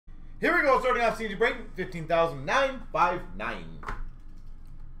Here we go, starting off CNC break, 15,959.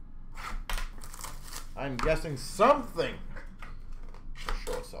 I'm guessing something will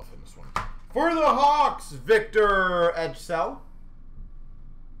show itself in this one. For the Hawks, Victor Edgecell.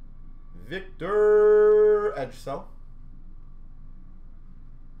 Victor Edgecell.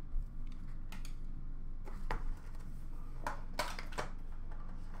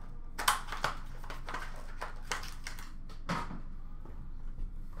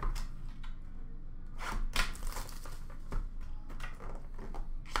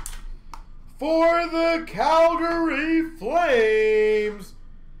 For the Calgary Flames,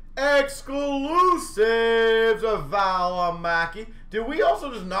 exclusives of Valimaki. Did we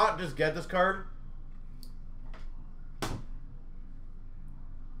also not just get this card?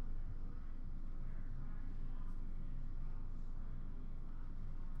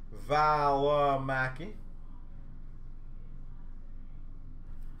 Valimaki.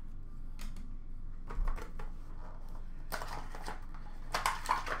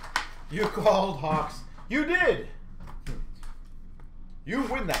 You called Hawks. You did. You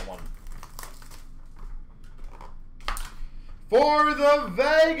win that one. For the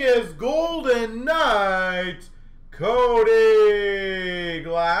Vegas Golden Knights, Cody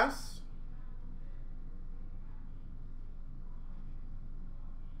Glass.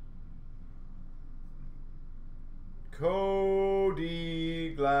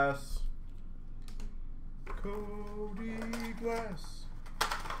 Cody Glass. Cody Glass.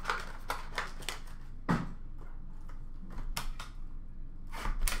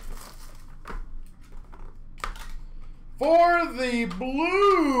 For the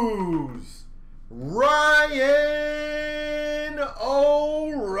Blues, Ryan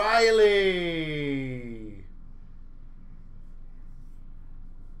O'Reilly.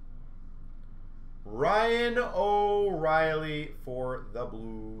 Ryan O'Reilly for the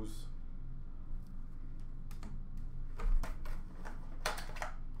Blues.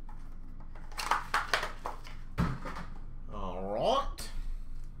 All right.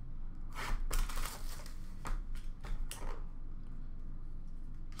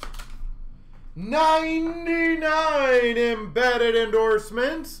 99 embedded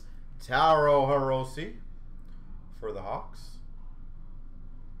endorsements. Taro Hirose for the Hawks.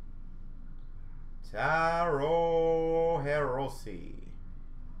 Taro Hirose.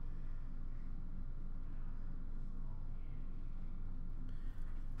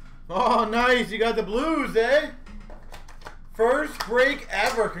 Oh, nice. You got the Blues, eh? First break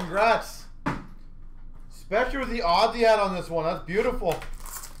ever. Congrats. Especially with the odds he had on this one. That's beautiful.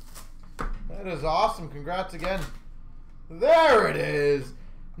 That is awesome. Congrats again. There it is.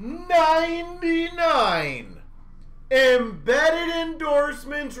 99. Embedded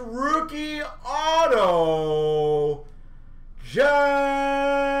endorsements rookie auto.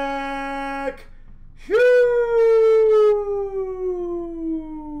 Jack Hughes.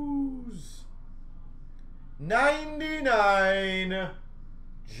 99.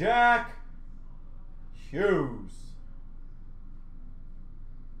 Jack Hughes.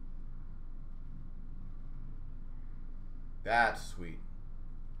 That's sweet.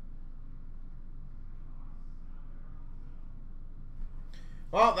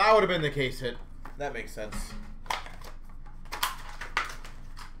 Well, that would have been the case hit. That makes sense.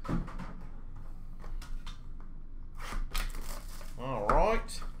 All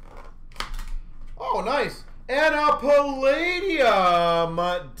right. Oh, nice. And a Palladium,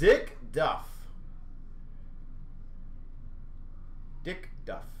 Dick Duff. Dick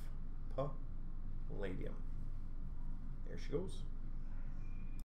Duff. Palladium. There she goes.